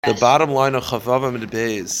The bottom line of Chavav and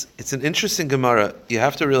Beis, it's an interesting Gemara. You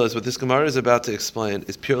have to realize what this Gemara is about to explain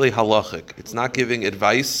is purely halachic. It's not giving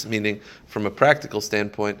advice, meaning from a practical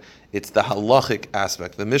standpoint, it's the halachic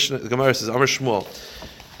aspect. The Gemara says, Amar Shmuel,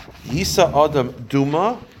 Yisa Adam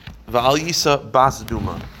Duma, V'al Yisa Bas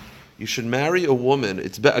Duma. You should marry a woman.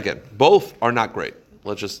 Again, both are not great.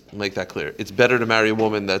 Let's just make that clear. It's better to marry a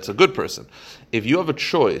woman that's a good person. If you have a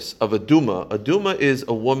choice of a duma is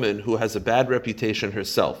a woman who has a bad reputation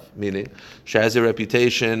herself, meaning she has a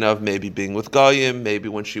reputation of maybe being with Goyim, maybe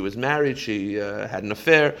when she was married she had an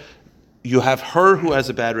affair. You have her who has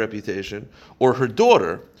a bad reputation, or her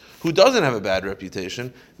daughter who doesn't have a bad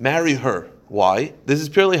reputation, marry her. Why? This is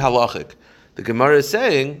purely halachic. The Gemara is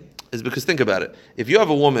saying, is because think about it. If you have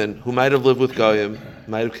a woman who might have lived with Goyim,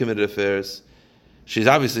 might have committed affairs, she's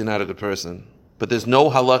obviously not a good person, but there's no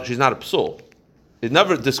halach, she's not a psul. It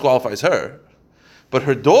never disqualifies her. But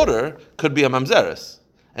her daughter could be a mamzeres.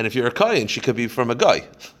 And if you're a Kohen, she could be from a guy.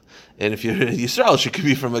 And if you're a Yisrael, she could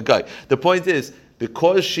be from a guy. The point is,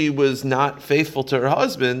 because she was not faithful to her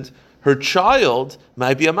husband, her child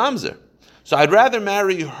might be a mamzer. So I'd rather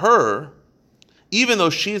marry her, even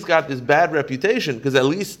though she's got this bad reputation, because at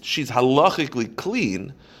least she's halachically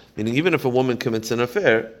clean, meaning even if a woman commits an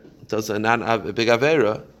affair, does a big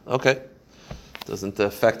avera, okay, doesn't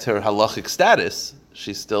affect her halachic status.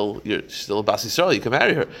 She's still a bas Yisrael. You can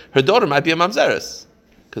marry her. Her daughter might be a mamzeres,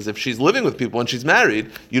 because if she's living with people and she's married,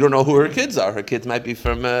 you don't know who her kids are. Her kids might be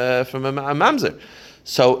from a mamzer.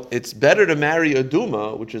 So it's better to marry a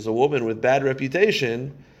duma, which is a woman with bad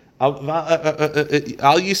reputation. Al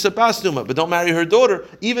yisa bas duma, but don't marry her daughter,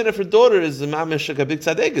 even if her daughter is a mamish a big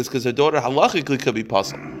tzaddikus, because her daughter halachically could be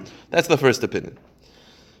possible. That's the first opinion.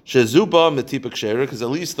 Shezuba metipa ksherer, because at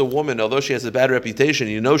least the woman, although she has a bad reputation,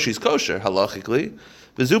 you know she's kosher halachically.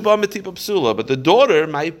 Vezuba metipa psula, but the daughter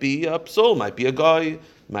might be a psul, might be a guy,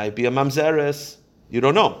 might be a mamzeres. You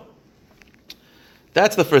don't know.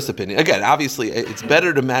 That's the first opinion. Again, obviously, it's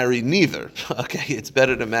better to marry neither. Okay, it's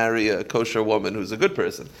better to marry a kosher woman who's a good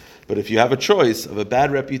person. But if you have a choice of a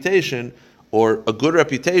bad reputation or a good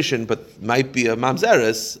reputation, but might be a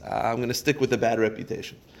mamzeres, I'm going to stick with the bad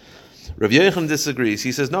reputation. Rav Yochanan disagrees.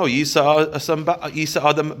 He says, no, Yisa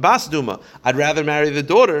Adam Bas Duma. I'd rather marry the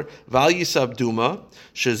daughter, Val Yisa Duma,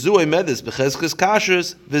 Shezu Emedes Bechezkes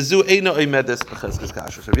Kashers, Vezu Eino Emedes Bechezkes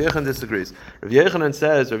Kashers. Rav Yochanan disagrees. Rav Yochanan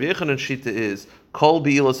says, Rav Yochanan's shita is, Kol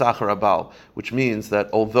B'ilas Achar Abal, which means that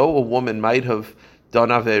although a woman might have done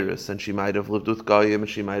Averis, and she might have lived with Goyim, and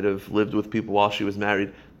she might have lived with people while she was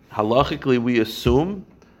married, halachically we assume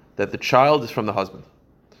that the child is from the husband.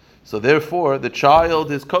 So therefore, the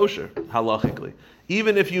child is kosher, halachically.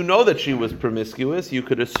 Even if you know that she was promiscuous, you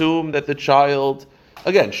could assume that the child,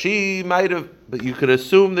 again, she might have, but you could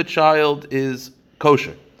assume the child is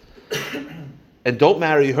kosher. And don't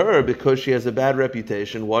marry her because she has a bad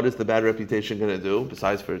reputation. What is the bad reputation going to do,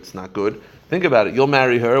 besides for it's not good? Think about it. You'll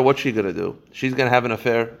marry her, what's she going to do? She's going to have an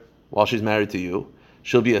affair while she's married to you.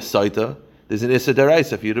 She'll be a Sota. There's an Issa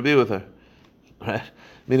Deraisa for you to be with her. Right?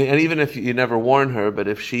 Meaning, and even if you never warn her, but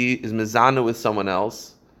if she is mizana with someone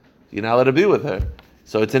else, you're not allowed to be with her.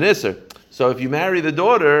 So it's an isser. So if you marry the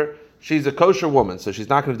daughter, she's a kosher woman, so she's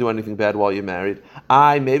not going to do anything bad while you're married.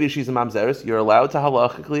 Maybe she's a mamzeres. You're allowed to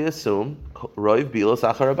halachically assume roiv bilas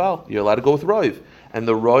achar abal. You're allowed to go with roiv. And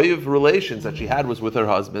the roiv relations that she had was with her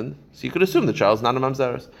husband, so you could assume the child's not a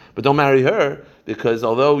mamzeres. But don't marry her, because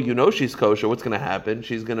although you know she's kosher, what's going to happen?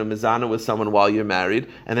 She's going to mizana with someone while you're married,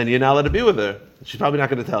 and then you're not allowed to be with her. She's probably not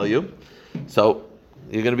going to tell you. So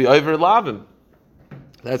you're going to be over lavim.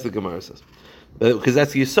 That's the Gemara says. Because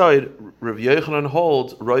that's the Yisod, Rav Yochanan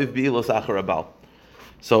holds roiv bilas achar abal.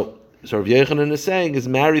 So Rav Yochanan is saying is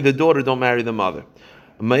marry the daughter, don't marry the mother.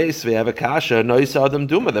 The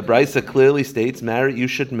Brisa clearly states you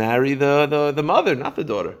should marry the mother, not the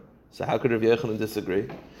daughter. So how could Rav Yochanan disagree?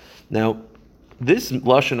 Now, this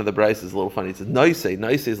lashon of the Brisa is a little funny. It says noise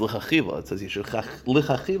is lichachila. It says you should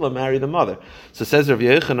lichachila marry the mother. So says Rav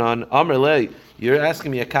Yochanan, Amar le, you're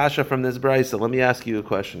asking me a kasha from this Brisa. Let me ask you a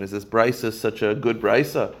question. Is this Brisa such a good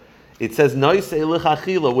Brisa? It says noise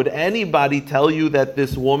lichachila. Would anybody tell you that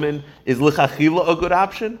this woman is lichachila a good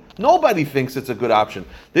option? Nobody thinks it's a good option.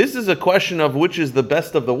 This is a question of which is the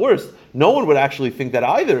best of the worst. No one would actually think that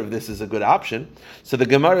either of this is a good option. So the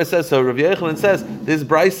Gemara says, so Rav Yochanan says, this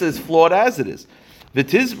Brisa is flawed as it is.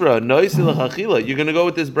 V'tizbra, nois lichachila. You're going to go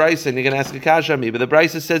with this Brisa and you're going to ask a kasha me, but the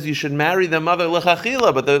Brisa says you should marry the mother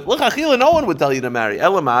lichachila, but the lichachila no one would tell you to marry.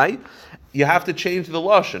 Elamai, you have to change the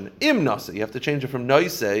lashon. Im nasa, you have to change it from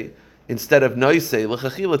noise instead of noise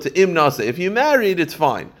lichachila to im nasa. If you married, it's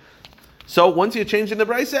fine. So once you're changing the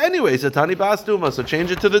brisa anyway, so Tani Bas Duma, so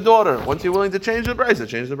change it to the daughter. Once you're willing to change the brisa,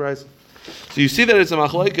 change the brisa. So you see that it's a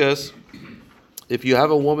machlokes. If you have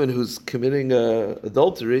a woman who's committing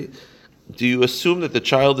adultery, do you assume that the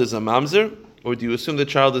child is a mamzer, or do you assume the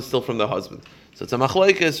child is still from the husband? So it's a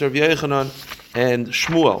machlokes, Rabbi Yochanan and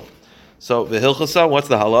Shmuel. So v'hilchasa, what's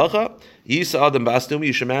the halacha? Yisa adam bas duma,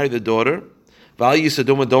 you should marry the daughter. Val yisa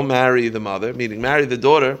duma, don't marry the mother, meaning marry the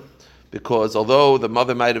daughter, because although the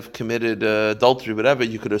mother might have committed adultery, whatever,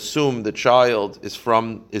 you could assume the child is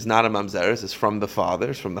not a mamzeres, is from the father,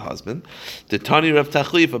 is from the husband. The Tani Rav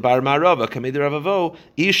Tachlif, Bar Marava, Kamid Ravavo,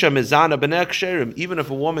 Isha Mizana Benek Sherim. Even if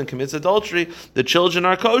a woman commits adultery, the children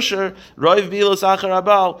are kosher. Roiv Milos Achar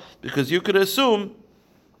Abal, because you could assume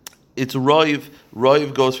it's roiv.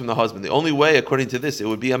 Roiv goes from the husband. The only way, according to this, it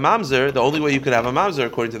would be a mamzer. The only way you could have a mamzer,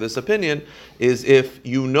 according to this opinion, is if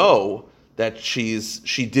you know that she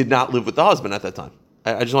did not live with the husband at that time.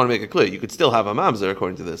 I just want to make it clear. You could still have a mamzer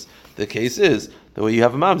according to this. The case is, the way you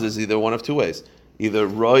have a mamzer is either one of two ways. Either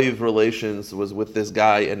roiv relations was with this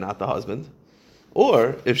guy and not the husband,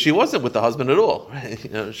 or if she wasn't with the husband at all, right?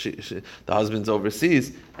 The husband's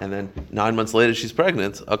overseas, and then 9 months later she's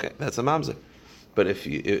pregnant. Okay, that's a mamzer. But if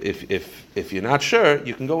you're not sure,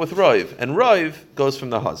 you can go with roiv, and roiv goes from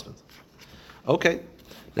the husband. Okay.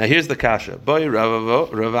 Now here's the kasha. Boy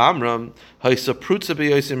Rav Amram, what if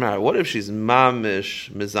she's mamish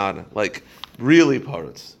mizana, like really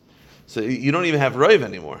parutz? So you don't even have roiv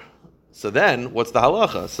anymore. So then, what's the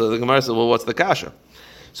halacha? So the Gemara said, well, what's the kasha?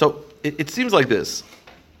 So it seems like this.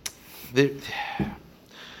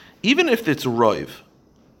 Even if it's roiv,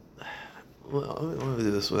 well, let me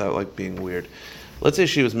do this without being weird. Let's say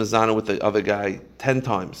she was mizana with the other guy 10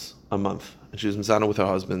 times a month, and she was mizana with her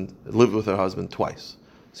husband, lived with her husband twice.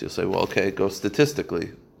 So you'll say, well, okay, go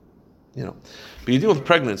statistically, But you deal with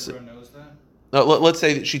pregnancy. Knows that? No, let's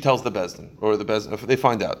say that she tells the bezdin, or the bezdin, if they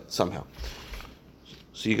find out somehow.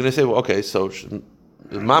 So you're going to say, well, okay, so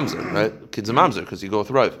mamzer, right? Kid's a mamzer because you go with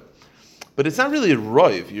roiv. But it's not really a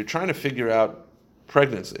roiv. You're trying to figure out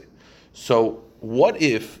pregnancy. So what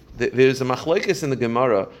if there's a machlekes in the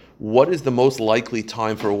Gemara? What is the most likely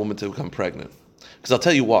time for a woman to become pregnant? Because I'll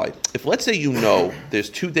tell you why. If let's say there's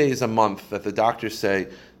 2 days a month that the doctors say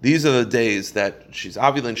these are the days that she's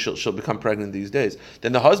ovulating, she'll become pregnant these days,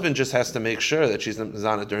 then the husband just has to make sure that she's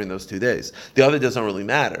mizana during those 2 days. The other doesn't really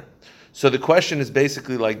matter. So the question is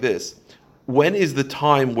basically like this: is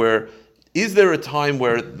there a time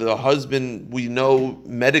where the husband, we know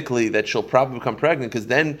medically that she'll probably become pregnant, because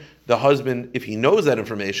then the husband, if he knows that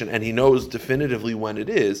information and he knows definitively when it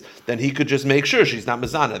is, then he could just make sure she's not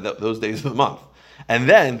mizana those days of the month. And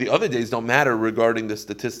then the other days don't matter regarding the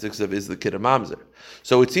statistics of is the kid a mamzer.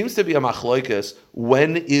 So it seems to be a machlokes.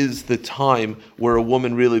 When is the time where a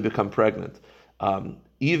woman really become pregnant?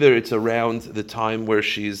 Either it's around the time where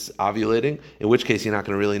she's ovulating, in which case you're not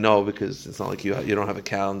going to really know because it's not like you don't have a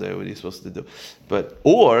calendar. What are you supposed to do?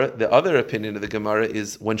 Or the other opinion of the Gemara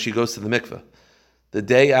is when she goes to the mikveh. The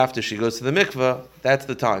day after she goes to the mikveh, that's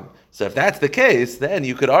the time. So if that's the case, then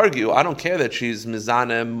you could argue, I don't care that she's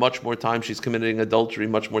mizana much more times, she's committing adultery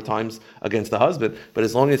much more times against the husband, but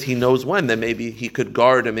as long as he knows when, then maybe he could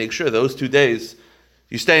guard and make sure those 2 days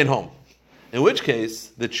you stay at home. In which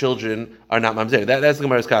case, the children are not mamzer. That's the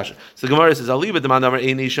Gemara's kasha. So the Gemara says,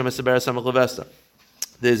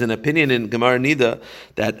 there's an opinion in Gemara Nida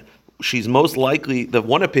that she's most likely, the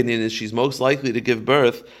one opinion is she's most likely to give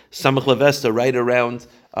birth samach levesta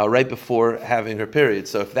right before having her period.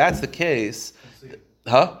 So if that's the case,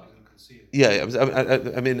 to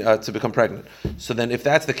become pregnant. So then if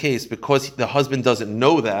that's the case, because the husband doesn't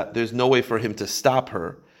know that, there's no way for him to stop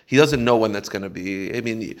her. He doesn't know when that's going to be.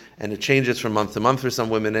 And it changes from month to month for some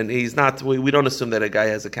women, and he's not. We don't assume that a guy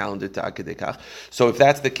has a calendar to akadekach. So if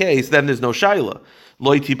that's the case, then there's no shaila.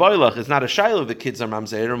 Loi tibaylach is not a shaila. The kids are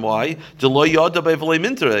mamzerim. Why?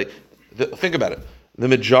 Think about it. The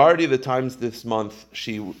majority of the times this month,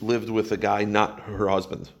 she lived with a guy, not her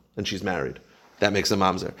husband, and she's married. That makes a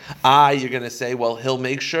mamzer. You're going to say, well, he'll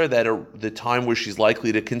make sure that the time where she's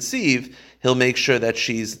likely to conceive, he'll make sure that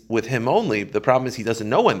she's with him only. The problem is he doesn't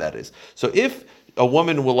know when that is. So if a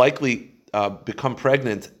woman will likely become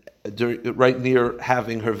pregnant right near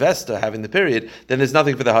having her vesta, having the period, then there's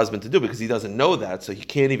nothing for the husband to do because he doesn't know that, so he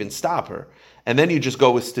can't even stop her. And then you just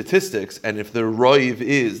go with statistics, and if the roiv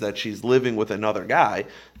is that she's living with another guy,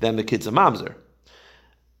 then the kid's a mamzer.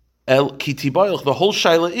 The whole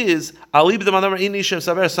shaila is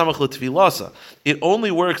it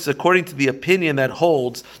only works according to the opinion that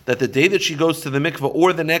holds that the day that she goes to the mikveh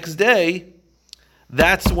or the next day,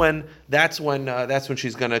 that's when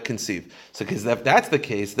she's going to conceive. So, because if that's the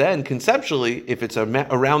case, then conceptually, if it's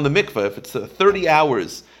around the mikveh, if it's 30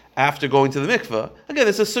 hours after going to the mikveh, again,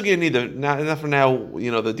 it's a sugya neither, not for now,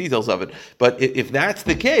 the details of it. But if that's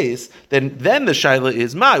the case, then the shaila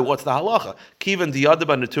is, what's the halacha? Kivan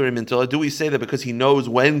diyadaba naturim intila. Do we say that because he knows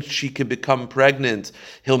when she can become pregnant,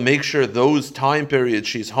 he'll make sure those time periods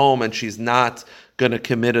she's home and she's not going to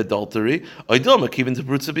commit adultery? Or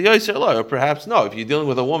perhaps no. If you're dealing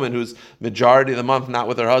with a woman who's majority of the month not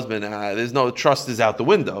with her husband, there's no trust is out the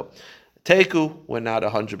window. Teku, we're not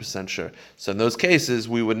 100% sure. So in those cases,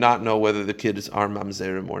 we would not know whether the kids are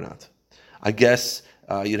mamzerim or not. I guess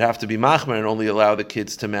you'd have to be machmer and only allow the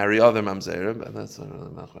kids to marry other mamzerim. And that's not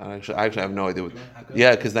really machmer. I actually have no idea.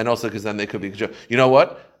 Because then they could be. You know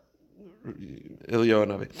what? Ilyo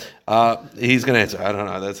Navi. He's going to answer. I don't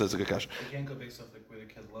know. That's a good question. You can't go based off the way the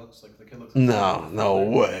kid looks. Like the kid looks. No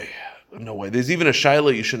way. No way. There's even a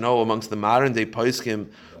shaila you should know amongst the modern day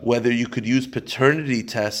poskim whether you could use paternity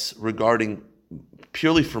tests regarding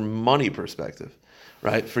purely from money perspective,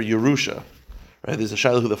 right? For Yerusha, right? There's a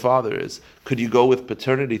shaila who the father is. Could you go with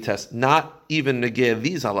paternity tests? Not even negeh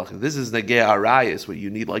these halachas. This is negeh arayis where you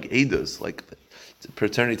need like edus, like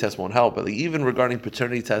paternity tests won't help. But even regarding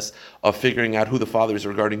paternity tests of figuring out who the father is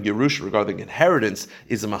regarding Yerusha, regarding inheritance,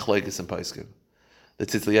 is a machlokes in poskim. The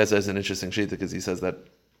Tzitz Eliezer is an interesting shita because he says that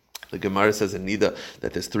the Gemara says in Nida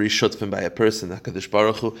that there's 3 shutfim by a person, HaKadosh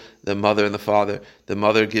Baruch Hu, the mother and the father. The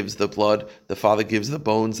mother gives the blood, the father gives the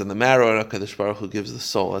bones and the marrow, and HaKadosh Baruch Hu gives the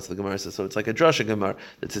soul. That's the Gemara says. So it's like a drasha Gemara.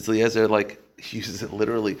 The Tzitz Eliezer uses it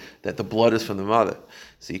literally that the blood is from the mother.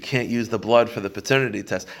 So you can't use the blood for the paternity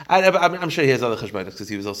test. I'm sure he has other cheshbonos because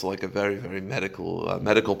he was also like a very, very medical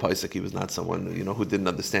paisik. He was not someone who didn't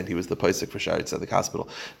understand. He was the paisik for Shari Tzedek Hospital.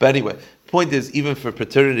 But anyway, point is, even for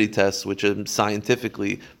paternity tests, which are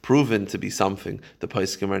scientifically proven to be something, the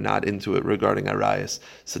paisikim are not into it regarding arayas.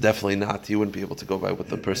 So definitely not. You wouldn't be able to go by what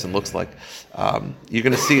the person looks like. You're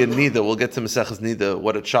going to see in Nida, we'll get to Maseches Nida,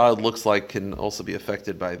 what a child looks like can also be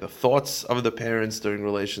affected by the thoughts of the parents during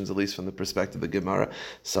relations, at least from the perspective of the Gemara.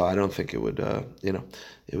 So I don't think it would, it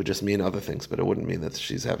would just mean other things, but it wouldn't mean that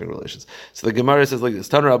she's having relations. So the Gemara says like this,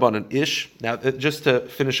 Tan Rabban and Ish. Now, just to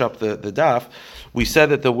finish up the daf, we said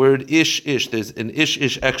that the word Ish, there's an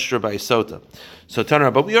Ish extra by Sota. So Tan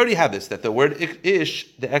Rabban, but we already have this, that the word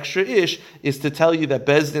Ish, the extra Ish, is to tell you that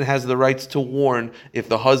Bezdin has the rights to warn if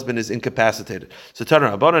the husband is incapacitated. So Tan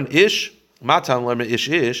Rabban and Ish, Matan lemma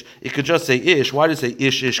ish. It could just say ish. Why does it say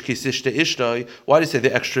ish kisishta ishtoi? Why does it say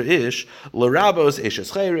the extra ish? L'rabos ish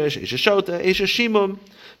chayrish, ish shota, ish shimum.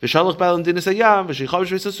 V'shalach balan dinis ayam, v'shichavish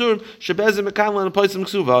v'sasurim, shebezin mekanlan and poisim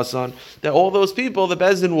ksuva. That all those people, the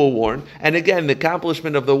Bezdin will warn. And again, the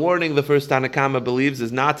accomplishment of the warning, the first Tanakama believes,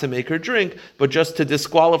 is not to make her drink, but just to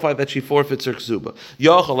disqualify that she forfeits her ksuba.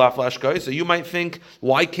 So you might think,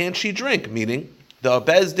 why can't she drink? Meaning, the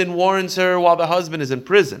Bezdin warns her while the husband is in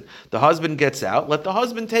prison. The husband gets out, let the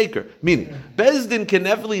husband take her. Meaning, Bezdin can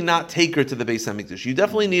definitely not take her to the Beis HaMikdash. You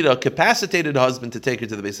definitely need a capacitated husband to take her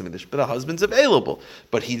to the Beis HaMikdash. But the husband's available.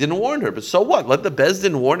 But he didn't warn her. But so what? Let the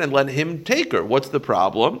Bezdin warn and let him take her. What's the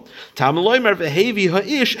problem? It says, Hevi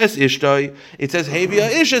ha'ish es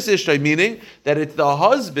ishtoi, meaning that it's the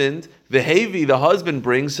husband. V'hevi, the husband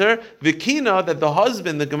brings her. V'kina, that the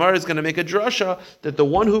husband, the Gemara is going to make a drasha, that the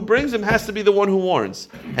one who brings him has to be the one who warns.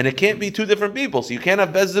 And it can't be 2 different people. So you can't have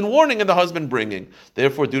Bezdin warning and the husband bringing.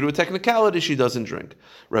 Therefore, due to a technicality, she doesn't drink.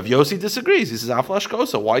 Rav Yossi disagrees. He says, Aflash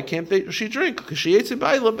kosa, why can't she drink? Because she eats it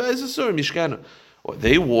by mishkana.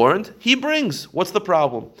 They warned, he brings. What's the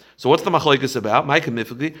problem? So what's the machlokes about?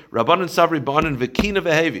 Rabbanan Savri Banan Vekina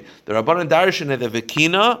Vehevi. The Rabbanan Darshan had the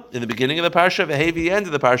Vekina in the beginning of the parsha, Vehevi end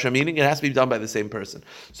of the parsha, meaning it has to be done by the same person.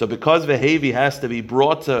 So because Vehevi has to be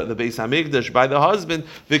brought to the Beis HaMikdash by the husband,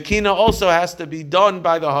 Vekina also has to be done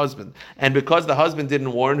by the husband. And because the husband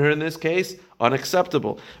didn't warn her in this case,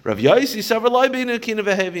 unacceptable. Rav Yossi Savrlai Bein Vekina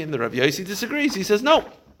Vehevi, and the Rav Yossi disagrees. He says no.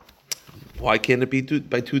 Why can't it be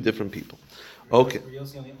by 2 different people? Okay.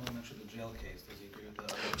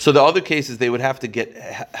 So the other cases, they would have to get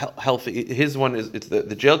healthy. His one is, it's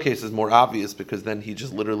the jail case is more obvious because then he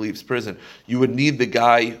just literally leaves prison. You would need the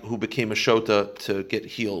guy who became a shota to get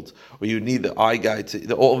healed, or you need the eye guy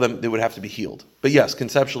all of them, they would have to be healed. But yes,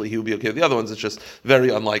 conceptually he would be okay. The other ones, it's just very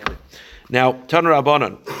unlikely. Now, Tan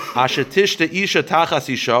Rabbanan, Ashetishta Isha Tachas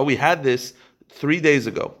Isha, we had this 3 days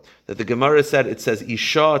ago, that the Gemara said, it says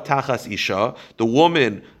Isha Tachas Isha, the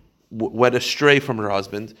woman went astray from her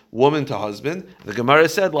husband, woman to husband. The Gemara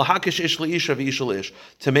said, "Lahakish ish leisha v'ishal ish,"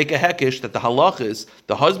 to make a hekish that the halachas,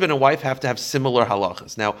 the husband and wife have to have similar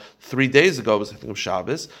halachas. Now, 3 days ago was I think of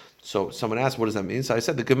Shabbos. So someone asked, what does that mean? So I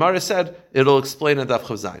said, the Gemara said, it'll explain at Daf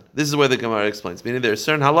Chav Zayin. This is where the Gemara explains. Meaning there are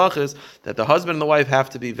certain halachas that the husband and the wife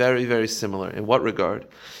have to be very, very similar. In what regard?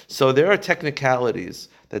 So there are technicalities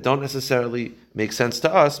that don't necessarily make sense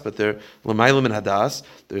to us, but they're l'maylim and hadas.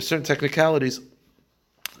 There are certain technicalities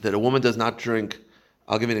that a woman does not drink.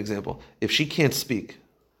 I'll give you an example. If she can't speak,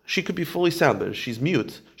 she could be fully sound, but if she's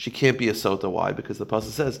mute, she can't be a sota. Why? Because the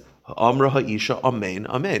pasuk says, Amra ha'isha amen,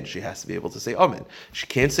 amen. She has to be able to say amen. She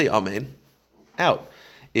can't say amen, out.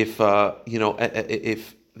 If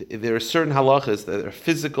if there are certain halachas that are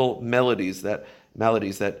physical melodies that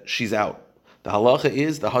she's out. The halacha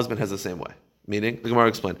is the husband has the same way. Meaning, the Gemara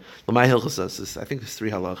explained. I think there's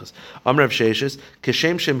 3 halachas. Amrav sheishes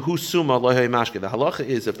keshem shem hu suma lohay mashke. The halacha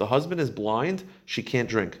is if the husband is blind, she can't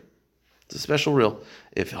drink. It's a special rule.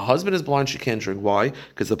 If a husband is blind, she can't drink. Why?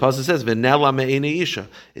 Because the pasuk says, "V'nela me'ene isha."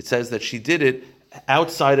 It says that she did it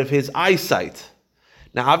outside of his eyesight.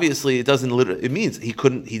 Now, obviously, it doesn't. It means he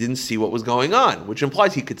didn't see what was going on, which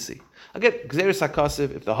implies he could see. Again, Gzeres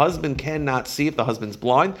HaKasiv, if the husband cannot see, if the husband's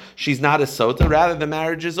blind, she's not a sota. Rather, the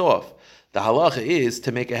marriage is off. The halacha is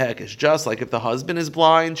to make a hekesh. Just like if the husband is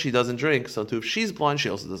blind, she doesn't drink. So too, if she's blind, she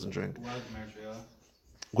also doesn't drink. Why is marriage off?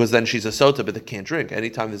 Because then she's a sota, but they can't drink.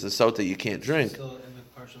 Anytime there's a sota, you can't drink. She's still in the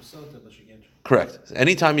partial sota, but she can't drink. Correct.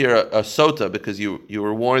 Anytime you're a sota because you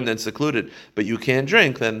were warned and secluded, but you can't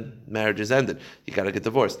drink, then marriage is ended. You got to get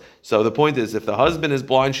divorced. So the point is, if the husband is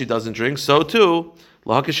blind, she doesn't drink. So too,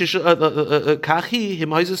 so too,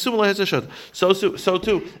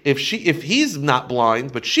 if he's not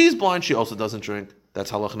blind, but she's blind, she also doesn't drink. That's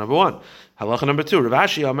halacha number 1. Halacha number 2. Rav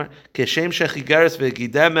Ashi Amar keshem shechigeres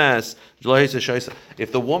vegidemes.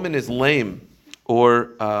 If the woman is lame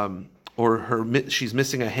or she's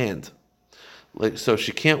missing a hand, like so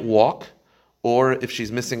she can't walk, or if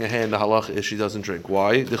she's missing a hand, the halacha is she doesnn't drink.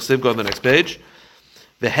 Why? The chsiv, go on the next page.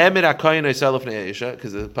 Because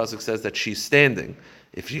the pasuk says that she's standing.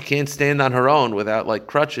 If she can't stand on her own without like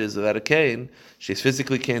crutches, without a cane, she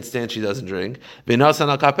physically can't stand, she doesn't drink. And the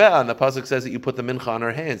pasuk says that you put the mincha on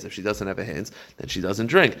her hands. If she doesn't have a hands, then she doesn't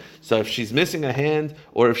drink. So if she's missing a hand,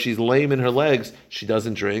 or if she's lame in her legs, she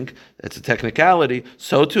doesn't drink. That's a technicality.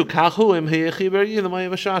 So too, so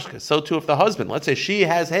too if the husband, let's say she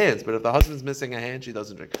has hands, but if the husband's missing a hand, she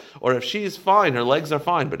doesn't drink. Or if she's fine, her legs are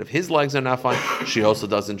fine, but if his legs are not fine, she also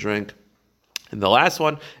doesn't drink. And the last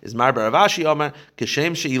one is Mar Bar Avashi Omer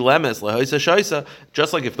Keshem Sheilemes Lehoisa Shaisa.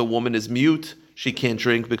 Just like if the woman is mute, she can't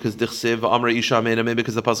drink because Dichsiv Amra Isha Amen Amen,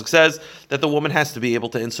 because the pasuk says that the woman has to be able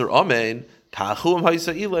to answer Amen.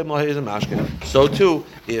 So too,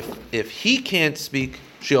 if he can't speak,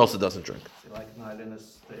 she also doesn't drink. Like not in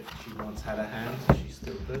if she once had a hand, she's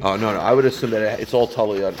still good. Oh no, I would assume that it's all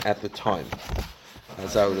totally on at the time,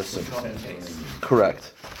 as I would assume.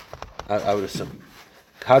 Correct. I would assume.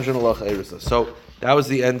 So that was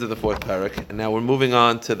the end of the 4th parak, and now we're moving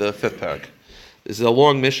on to the 5th parak. This is a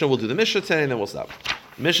long Mishnah. We'll do the Mishnah today, and then we'll stop.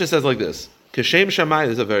 Mishnah says like this: Kashem Shamai.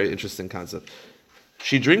 This is a very interesting concept.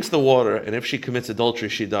 She drinks the water, and if she commits adultery,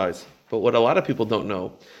 she dies. But what a lot of people don't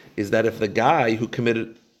know is that if the guy who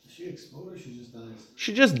committed, is she explode or she just dies?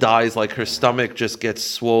 She just dies. Like her stomach just gets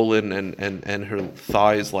swollen, and her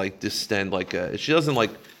thighs like distend. Like she doesn't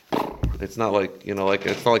like. It's not like like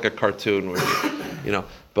it's not like a cartoon where.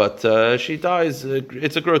 But she dies.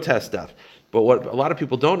 It's a grotesque death. But what a lot of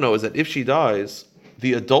people don't know is that if she dies,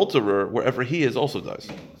 the adulterer, wherever he is, also dies.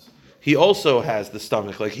 He also has the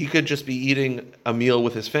stomach. Like he could just be eating a meal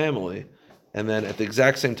with his family, and then at the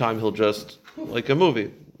exact same time he'll just like a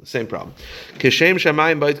movie. Same problem. Kishem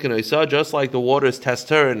shamayim bait kenoisa, just like the waters test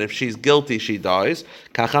her, and if she's guilty, she dies.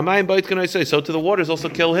 Kachamayim bait kenoisa, so to the waters also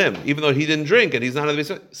kill him, even though he didn't drink and he's not in the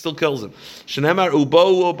basement, still kills him. Shenemar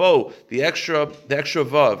ubo, the extra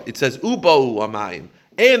vav. It says ubo amayim,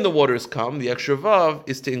 and the waters come. The extra vav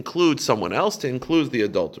is to include someone else, to include the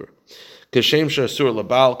adulterer. Kishem shasur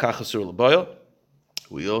labal kachasur laboil.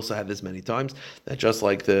 We also had this many times, that just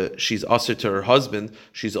like she's usher to her husband,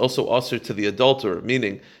 she's also usher to the adulterer.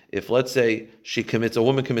 Meaning, if let's say a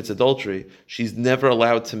woman commits adultery, she's never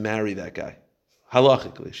allowed to marry that guy.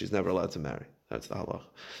 Halachically, she's never allowed to marry. That's the halach.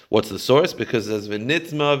 What's the source? Because there's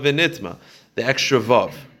v'nitma, the extra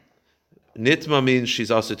vav. Nitma means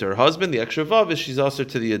she's usher to her husband, the extra vav is she's usher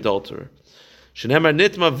to the adulterer. Shenemar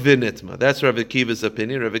nitma v'nitma. That's Rav Akiva's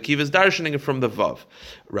opinion. Rav Akiva's darshaning from the vav.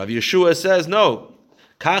 Rav Yeshua says no.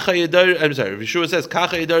 Rav Yeshua says,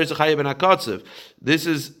 Kacha Yedar Zechariah ben HaKotzev. This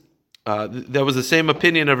is, there was the same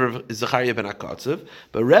opinion of Zechariah ben HaKotzev,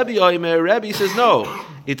 but Rabbi says, no,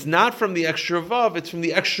 it's not from the extra vav, it's from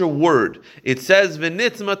the extra word. It says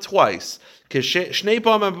V'nitma twice. So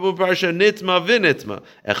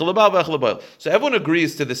everyone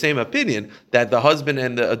agrees to the same opinion that the husband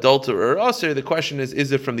and the adulterer are aser. The question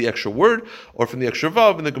is it from the extra word or from the extra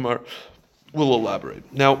vav? And the Gemara will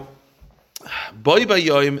elaborate. Now, Boy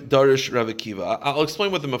Bayoim Darish Rabbi Kiva. I'll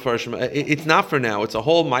explain what the Mefarshim. It's not for now. It's a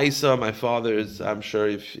whole Maisa. My father's. I'm sure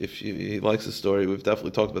if he likes the story, we've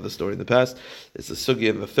definitely talked about the story in the past. It's a sugi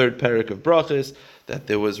in the third parak of Brachas that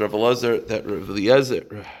there was Rav Elazar, that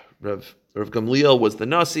Rav Gamliel was the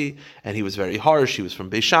Nasi, and he was very harsh. He was from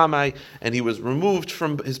Beis Shammai, and he was removed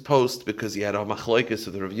from his post because he had a machlokes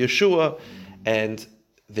with Rav Yeshua, and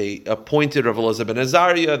they appointed Rav Elazar ben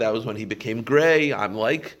Azariah. That was when he became gray. I'm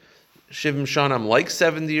like Shivim Shan, I'm like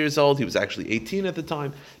 70 years old. He was actually 18 at the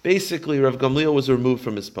time. Basically, Rav Gamliel was removed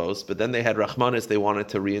from his post, but then they had Rachmanis, they wanted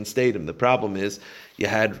to reinstate him. The problem is, you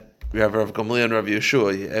have Rav Gamliel and Rav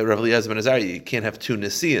Yeshua, Rav Eliezer ben Azariah, you can't have two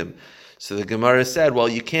Nesiim. So the Gemara said, well,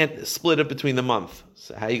 you can't split it between the month.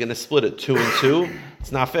 So how are you going to split it? 2 and 2?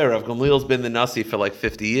 It's not fair. Rav Gamliel's been the Nasi for like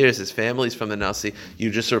 50 years. His family's from the Nasi.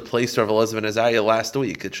 You just replaced Rav Eliezer ben Azariah last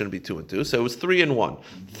week. It shouldn't be 2 and 2. So it was 3 and 1.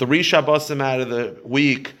 3 Shabbosim out of the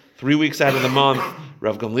week, 3 weeks out of the month,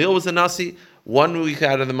 Rav Gamliel was a Nasi. 1 week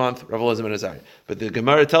out of the month, Rav Eliezer ben Azariah. But the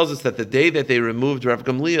Gemara tells us that the day that they removed Rav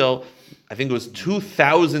Gamliel, I think it was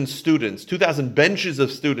 2,000 students, 2,000 benches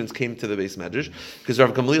of students came to the Beis Medrash, because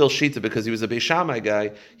Rav Gamliel's shita, because he was a Beis Shammai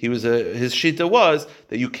guy, his shita was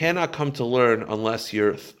that you cannot come to learn unless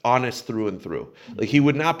you're honest through and through. Like, he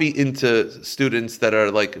would not be into students that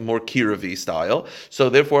are like more Kiravi style, so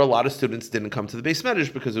therefore a lot of students didn't come to the Beis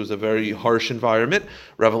Medrash because it was a very harsh environment.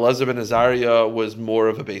 Rav Eliezer ben Azariah was more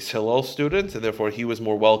of a Beis Hillel student, and therefore he was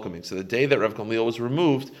more welcoming. So the day that Rav Gamliel was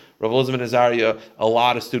removed, Rav Eliezer ben Azariah, a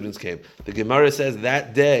lot of students came. The Gemara says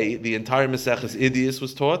that day the entire Maseches Idias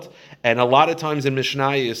was taught, and a lot of times in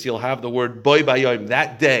Mishnayos you'll have the word Boy Bayom.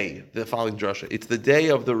 That day, the following drasha, it's the day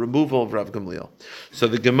of the removal of Rav Gamliel. So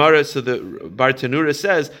the Gemara, the Bartanura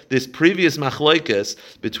says this previous machlokes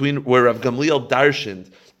between where Rav Gamliel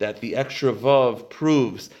darshaned that the extra vav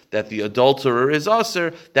proves that the adulterer is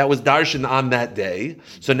aser, that was darshan on that day.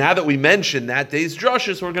 So now that we mentioned that day's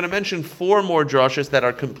drashas, we're going to mention 4 more drashas that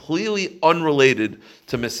are completely unrelated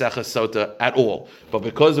to Maseches Sota at all. But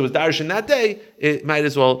because it was darshan that day, it might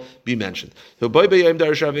as well be mentioned. So Boy B'Yom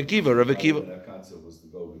Darish Rav Akiva. That concept was to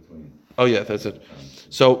go between. Oh yeah, that's it.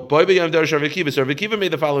 So Boy B'Yom Darish Rav Akiva. So Rav Akiva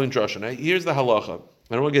made the following drasha. Now, here's the halacha.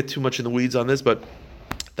 I don't want to get too much in the weeds on this, but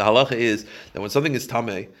the halacha is that when something is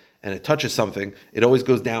tameh and it touches something, it always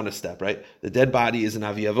goes down a step, right? The dead body is an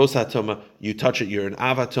aviyavos hatoma. You touch it, you're an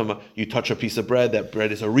avatoma. You touch a piece of bread, that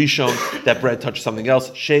bread is a rishon. That bread touches something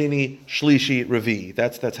else. Sheni, shlishi, revi.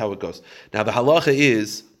 That's how it goes. Now the halacha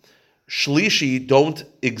is shlishi don't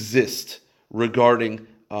exist regarding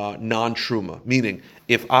non-truma. Meaning,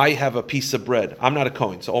 if I have a piece of bread, I'm not a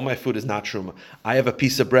kohen, so all my food is not truma. I have a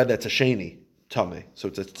piece of bread that's a sheni. Tame. So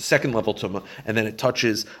it's a second level tuma, and then it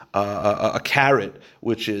touches a carrot,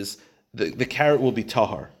 which is the carrot will be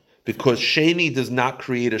tahar because sheni does not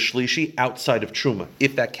create a shlishi outside of truma.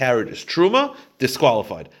 If that carrot is truma,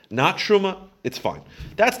 disqualified. Not truma, it's fine.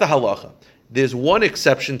 That's the halacha. There's one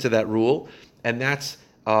exception to that rule, and that's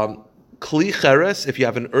kli cheres, if you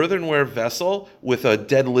have an earthenware vessel with a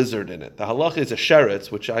dead lizard in it. The halacha is a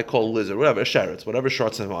sheretz, which I call lizard, whatever, a sheretz, whatever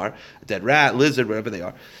shortzim are, a dead rat, lizard, whatever they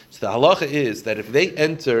are. So the halacha is that if they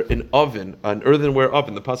enter an oven, an earthenware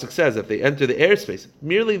oven, the pasuk says if they enter the airspace,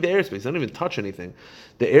 merely the airspace, they don't even touch anything,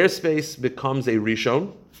 the airspace becomes a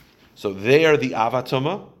rishon, so they are the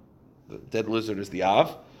avatoma, the dead lizard is the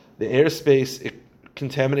av, the airspace, it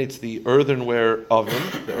contaminates the earthenware oven.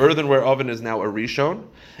 The earthenware oven is now a rishon.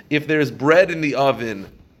 If there's bread in the oven,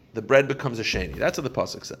 the bread becomes a sheni. That's what the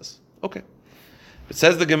pasuk says. Okay. It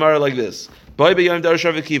says the Gemara like this. Boy b'yom darash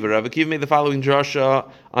Rav Akiva. Rav Akiva made the following drasha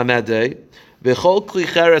on that day. V'chol kli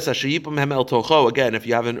cheres asher yipam hem el tocho. Again, if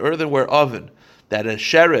you have an earthenware oven that a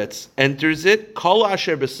sheretz enters it, kol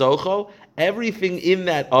asher b'socho, everything in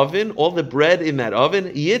that oven, all the bread in that oven,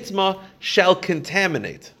 yitzma shall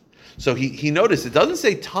contaminate. So he noticed, it doesn't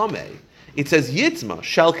say tameh, it says yitzma,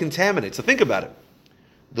 shall contaminate. So think about it.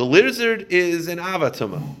 The lizard is an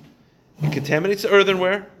avatuma. It contaminates the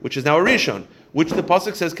earthenware, which is now a rishon, which the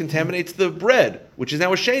pasuk says contaminates the bread, which is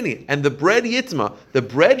now a sheni. And the bread yitzma, the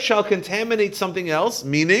bread shall contaminate something else,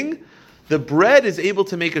 meaning the bread is able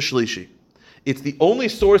to make a shlishi. It's the only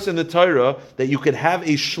source in the Torah that you could have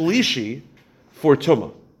a shlishi for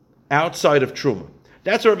tumah, outside of truma.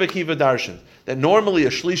 That's Rabbi Akiva darshan. That normally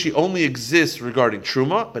a shlishi only exists regarding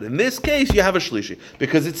truma, but in this case you have a shlishi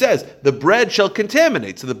because it says the bread shall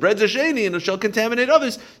contaminate. So the bread's a sheni and it shall contaminate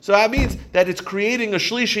others. So that means that it's creating a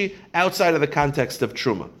shlishi outside of the context of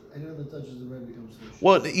truma. Anyone that touches the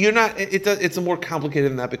Well, you're not. It's more complicated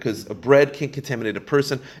than that because a bread can't contaminate a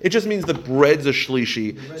person. It just means the bread's a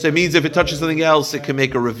shlishi. So it means if it touches something else, it can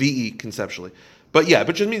make a revi'i conceptually. But yeah,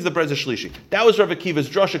 but just means the bread's a shlishi. That was Rav Akiva's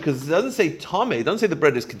drasha because it doesn't say tameh. It doesn't say the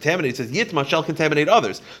bread is contaminated. It says yitma shall contaminate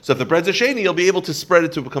others. So if the bread's a sheni, you'll be able to spread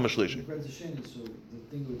it to become a shlishi. The bread's a sheni, so the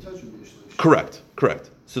thing would touch would be a shlishi. Correct.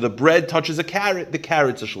 So the bread touches a carrot. The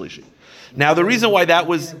carrot's a shlishi. Now the reason why that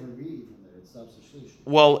was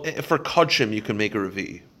for kachim you can make a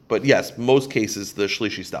revi'i. But yes, most cases the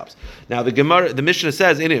shlishi stops. Now the Mishnah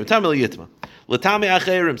says, so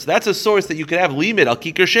that's a source that you could have limit al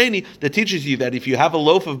kikar sheni that teaches you that if you have a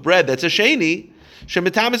loaf of bread that's a sheni,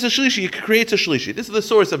 shemitam is a shlishi, it creates a shlishi. This is the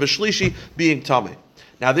source of a shlishi being tameh.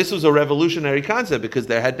 Now this was a revolutionary concept because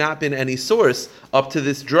there had not been any source up to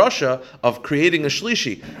this drasha of creating a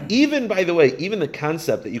shlishi. Even, by the way, even the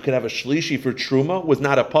concept that you could have a shlishi for truma was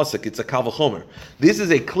not a pasuk, it's a kal v'chomer. This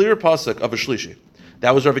is a clear pasuk of a shlishi.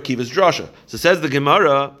 That was Rav Akiva's drasha. So says the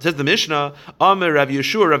Gemara, says the Mishnah, Amar Rav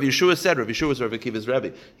Yeshua. Rav Yeshua said, Rav Yeshua was Rav Akiva's Rabbi.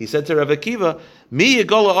 He said to Rav Akiva, Mi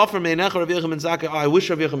Yegola offer meinecha Rav Yochanan ben Zakkai. I wish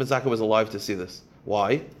Rav Yochanan ben Zakkai was alive to see this.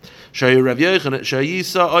 Why? Shayi Rav Yochanan,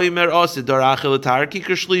 Shayisa Oimer Asid Darachel Tarki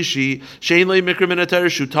Kershlishi, Shein Lei Mikra Minatar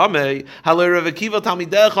Shutame, Halei Rav Akiva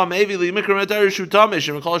Talmidecha Mevi Lei Mikra Minatar Shutame,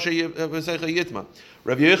 Shemachal Shayi Yitma.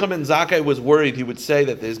 Rav Yochanan ben Zakkai was worried. He would say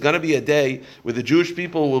that there's going to be a day where the Jewish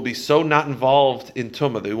people will be so not involved in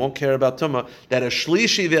Tumah, they won't care about Tumah, that a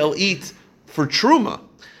Shlishi they'll eat for Truma.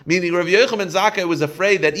 Meaning Rav Yochanan ben Zakkai was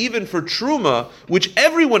afraid that even for Truma, which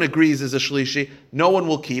everyone agrees is a Shlishi, no one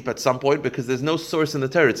will keep at some point because there's no source in the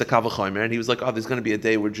Torah. It's a Kal v'chomer. And he was like, there's going to be a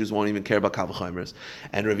day where Jews won't even care about Kal v'chomers.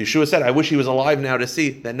 And Rav Yeshua said, I wish he was alive now to see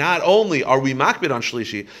that not only are we makbid on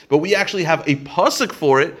Shlishi, but we actually have a pasuk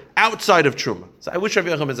for it outside of Truma. So I wish Rav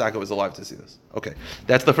Yochanan ben Zakkai was alive to see this. Okay,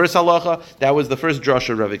 that's the first halacha. That was the first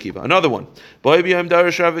drasha Rav Akiva. Another one. Boi b'yom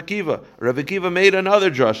darash Rav Akiva. Rav Akiva made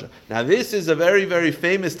another drasha. Now this is a very, very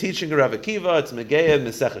famous teaching of Rav Akiva. It's Megeiah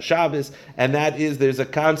Mesechah Shabbos, and that is there's a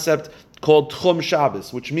concept called Tchum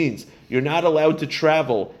Shabbos, which means you're not allowed to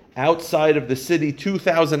travel outside of the city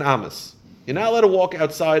 2,000 amas. You're not allowed to walk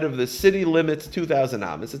outside of the city limits 2,000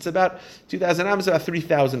 amas. It's about 2,000 amas, about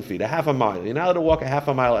 3,000 feet, a half a mile. You're not allowed to walk a half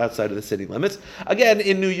a mile outside of the city limits. Again,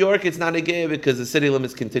 in New York, it's not a gay because the city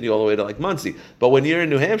limits continue all the way to like Muncie. But when you're in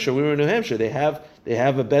New Hampshire, we were in New Hampshire, there's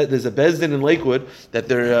a Bezdin in Lakewood that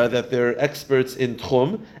they're experts in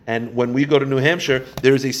Tchum, and when we go to New Hampshire,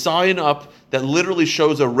 there's a sign up that literally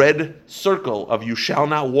shows a red circle of you shall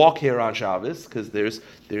not walk here on Shabbos because there's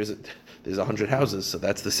 100 houses, so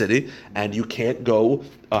that's the city, and you can't go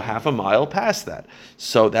a half a mile past that.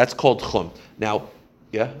 So that's called Tchum. Now,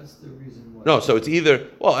 yeah. What's the reason why? No, so it's either.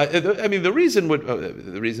 Well, I mean, the reason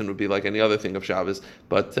would be like any other thing of Shabbos,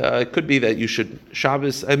 but it could be that you should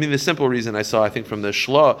Shabbos. I mean, the simple reason I saw, I think, from the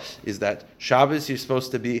Shla is that Shabbos you're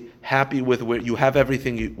supposed to be happy with where you have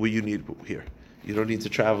everything you need here. You don't need to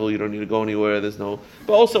travel. You don't need to go anywhere. But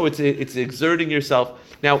also it's exerting yourself.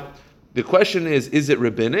 Now, the question is it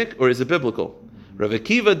rabbinic or is it biblical? Rav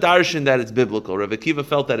Akiva darshan that it's biblical. Rav Akiva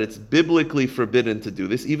felt that it's biblically forbidden to do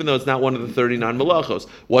this, even though it's not one of the 39 malachos.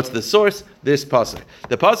 What's the source? This pasuk.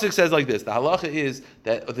 The pasuk says like this: the halacha is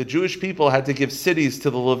that the Jewish people had to give cities to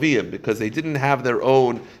the Leviim because they didn't have their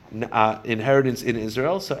own inheritance in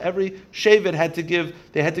Israel. So every shevet had to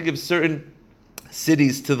give certain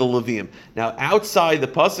cities to the Levium. Now, outside, the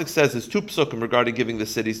pasuk says there's two psukim regarding giving the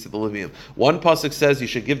cities to the Levium. One pasuk says you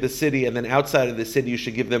should give the city, and then outside of the city you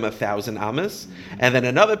should give them 1,000 amas. And then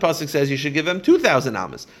another pasuk says you should give them 2,000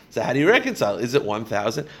 amas. So how do you reconcile? Is it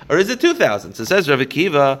 1,000 or is it 2,000? So it says Rav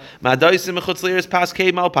Akiva,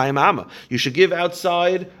 you should give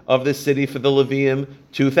outside of the city for the Levium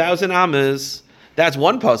 2,000 amas. That's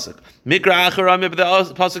one pasuk. Mikra acharam,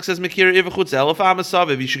 the pasuk says Mikir ivachutz elef amasav.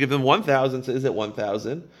 If you should give them 1,000, so is it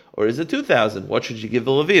 1,000 or is it 2,000? What should you give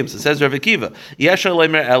the Leviim? So it says Rav Akiva, Yesh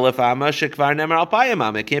lemer elef ama shekvar nemer alpayim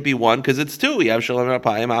ama. It can't be one because it's two. Yesh lemer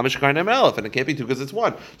alpayim ama shekvar nemer elef, and it can't be two because it's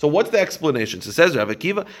one. So what's the explanation? So it says Rav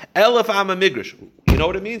Akiva, elef ama migrish. You know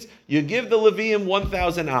what it means? You give the Leviim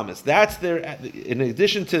 1,000 amas. That's their. In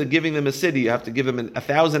addition to giving them a city, you have to give them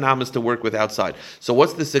 1,000 amas to work with outside. So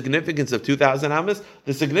what's the significance of 2,000 amas?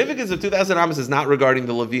 The significance of 2,000 amas is not regarding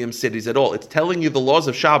the Levium cities at all. It's telling you the laws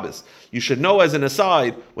of Shabbos. You should know as an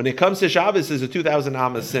aside, When it comes to Shabbos, there's a 2,000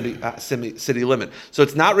 amas city limit. So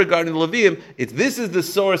it's not regarding the Levium. This is the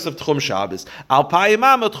source of Tchum Shabbos. Al Payim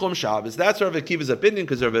Ama Tchum Shabbos. That's Rav Akiva's opinion,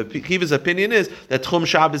 because Rav Akiva's opinion is that Tchum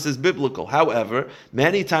Shabbos is biblical. However,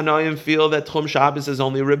 many Tanoim feel that Tchum Shabbos is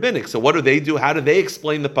only rabbinic. So what do? How do they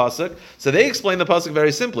explain the pasuk? So they explain the pasuk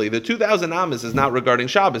very simply. The 2,000 amas is not regarding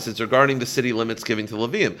Shabbos; it's regarding the city limits giving to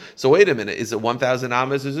Levium. So wait a minute: is it 1,000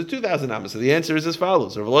 amas? Or is it 2,000 amas? So the answer is as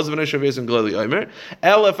follows: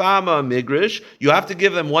 Elef ama migrish. You have to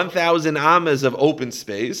give them 1,000 amas of open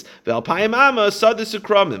space. Ve'alpayim amas sadis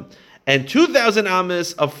ukramim, and 2,000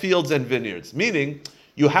 amas of fields and vineyards. Meaning,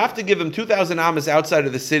 you have to give them 2,000 amas outside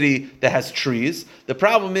of the city that has trees. The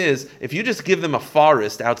problem is, if you just give them a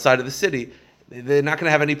forest outside of the city, they're not going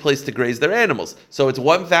to have any place to graze their animals. So it's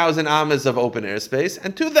 1,000 amas of open air space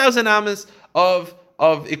and 2,000 amas of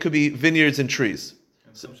it could be vineyards and trees.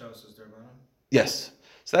 And some Shabbos is Dervana? Yes.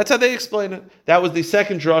 So that's how they explain it. That was the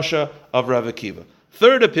second drasha of Rav Akiva.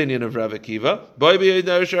 Third opinion of Rav Akiva, Moshe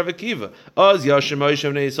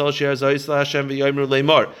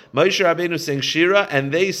Rabbeinu sang Shira,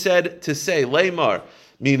 and they said to say Leimar.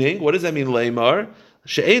 Meaning, what does that mean, Leimar?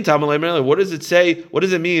 What does it say? What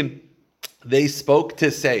does it mean? They spoke to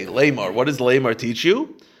say Leimar. What does Leimar teach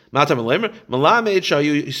you? You know what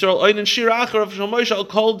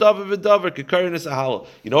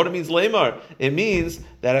it means lemar? It means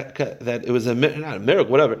that it was not a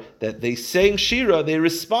miracle, whatever. That they sang Shira, they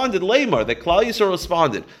responded lemar. That Klal Yisrael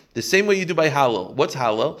responded the same way you do by Hallel. What's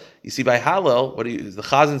Hallel? You see, by Hallel, the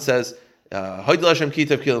Chazan says,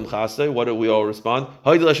 what do we all respond?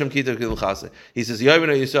 He says,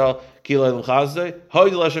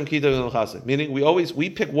 meaning we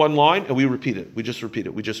pick one line and we repeat it. We just repeat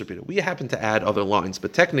it. We happen to add other lines,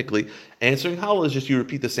 but technically answering Hallel is just you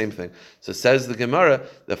repeat the same thing. So says the Gemara,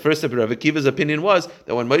 the first of Rav Akiva's opinion was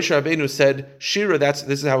that when Moshe Rabbeinu said Shira, this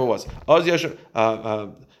is how it was.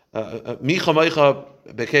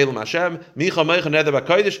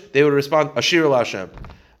 They would respond Ashir Hashem.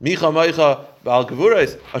 Micha Meicha Bal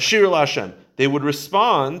Gevurais, Ashir Hashem. They would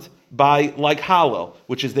respond by like Hallel,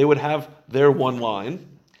 which is they would have their one line,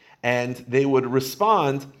 and they would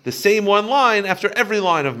respond the same one line after every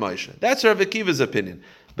line of Moshe. That's Rav Akiva's opinion.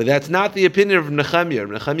 But that's not the opinion of Nechemia.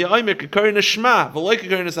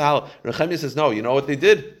 Nechemia says, no, you know what they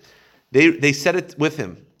did? They said it with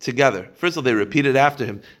him together. First of all, they repeated after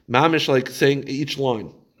him. Mamish, like saying each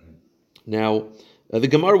line. Now, the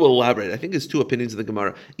Gemara will elaborate. I think there's two opinions of the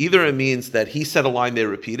Gemara. Either it means that he said a line they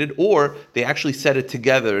repeated, or they actually said it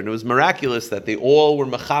together, and it was miraculous that they all were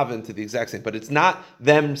mechaven to the exact same. But it's not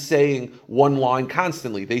them saying one line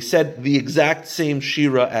constantly. They said the exact same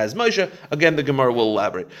Shira as Moshe. Again, the Gemara will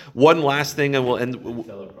elaborate. One last thing, and we'll end.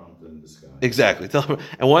 Teleprompter in the sky. Exactly.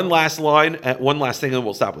 And one last line, one last thing, and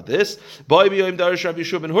we'll stop with this. Rabbi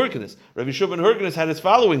Yishuv ben Hurkanis had his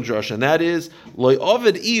following drush, and that is Loi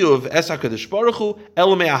Ovid Iyuv Es HaKadosh Baruch Hu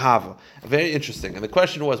El Me'ahava. Very interesting. And the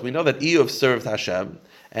question was, we know that Iyuv served Hashem,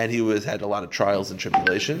 and he had a lot of trials and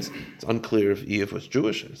tribulations. It's unclear if Iyuv was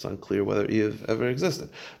Jewish. It's unclear whether Iyuv ever existed.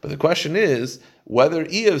 But the question is whether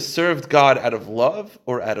Iyuv served God out of love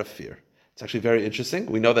or out of fear. It's actually very interesting.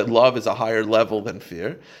 We know that love is a higher level than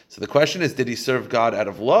fear. So the question is, did he serve God out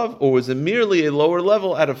of love, or was it merely a lower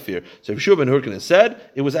level out of fear? So Yeshua ben Hurkanis said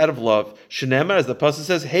it was out of love. Shenema, as the pasuk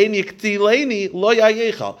says, Hey niktileni lo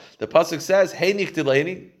yayechal. The pasuk says, Hey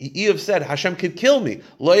niktileni. Iyuv said, Hashem could kill me,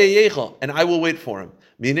 lo yayechal, and I will wait for him.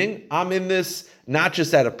 Meaning, I'm in this not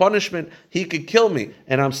just out of punishment. He could kill me,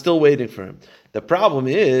 and I'm still waiting for him. The problem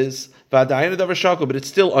is, but it's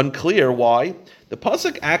still unclear why. The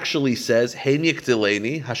pasuk actually says, "Hey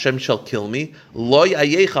niktileni, Hashem shall kill me." Lo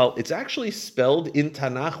yayechal. It's actually spelled in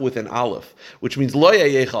Tanakh with an aleph, which means lo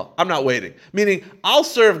yayechal. I'm not waiting. Meaning, I'll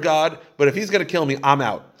serve God, but if He's going to kill me, I'm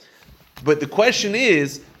out. But the question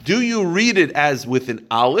is, do you read it as with an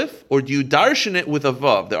aleph, or do you darshan it with a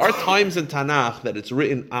vav? There are times in Tanakh that it's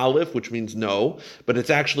written aleph, which means no, but it's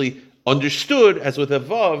actually understood as with a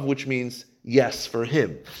vav, which means yes for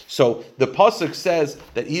him. So the pasuk says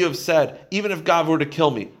that Iyuv said, even if God were to kill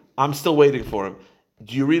me, I'm still waiting for him.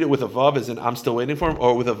 Do you read it with a vav as in I'm still waiting for him,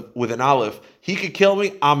 or with an aleph? He could kill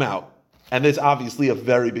me, I'm out. And there's obviously a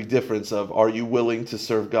very big difference of, are you willing to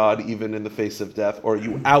serve God even in the face of death, or are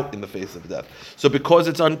you out in the face of death? So because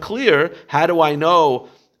it's unclear, how do I know?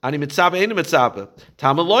 Ani mitzapa, ani mitzapa.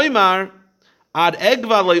 Tamaloymar. Ad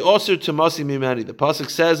egva loy osir tumasi mimeni. The pasuk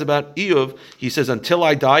says about Iyuv, he says, until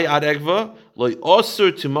I die, ad egva loy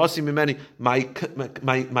osir tumasi mimeni. My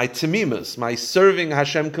tamimas, my serving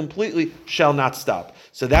Hashem completely shall not stop.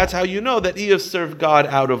 So that's how you know that Iyuv served God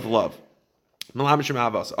out of love. Rav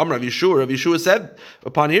Yeshua said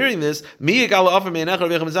upon hearing this, I wish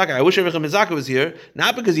Rav Mizaka was here,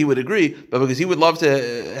 not because he would agree, but because he would love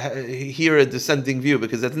to hear a dissenting view,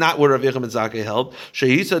 because that's not what Rav Mizaka held.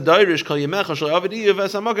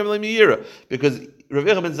 Because Rav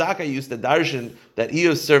Mizaka used the darshan that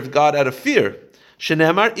Eov served God out of fear.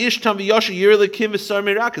 Shenemar ishtam v'yosher yireh lekim v'sar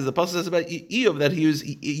mirak, as the pasuk says about Eov that he was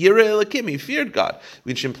yireh lekim, he feared God,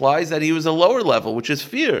 which implies that he was a lower level, which is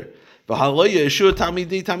fear. And Rav Yeshua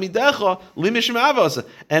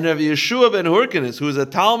ben Hurkanis, who is a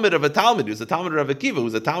Talmud of a Talmud, who's a Talmud of Rav Akiva,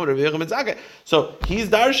 who's a Talmud of Rav Mitzaka. So he's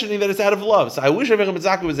darshaning that it's out of love. So I wish Rav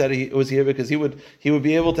Mitzaka was here, because he would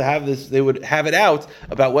be able to have this. They would have it out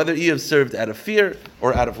about whether Eov served out of fear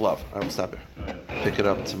or out of love. I will stop here. Pick it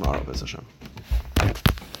up tomorrow, B'ez Hashem.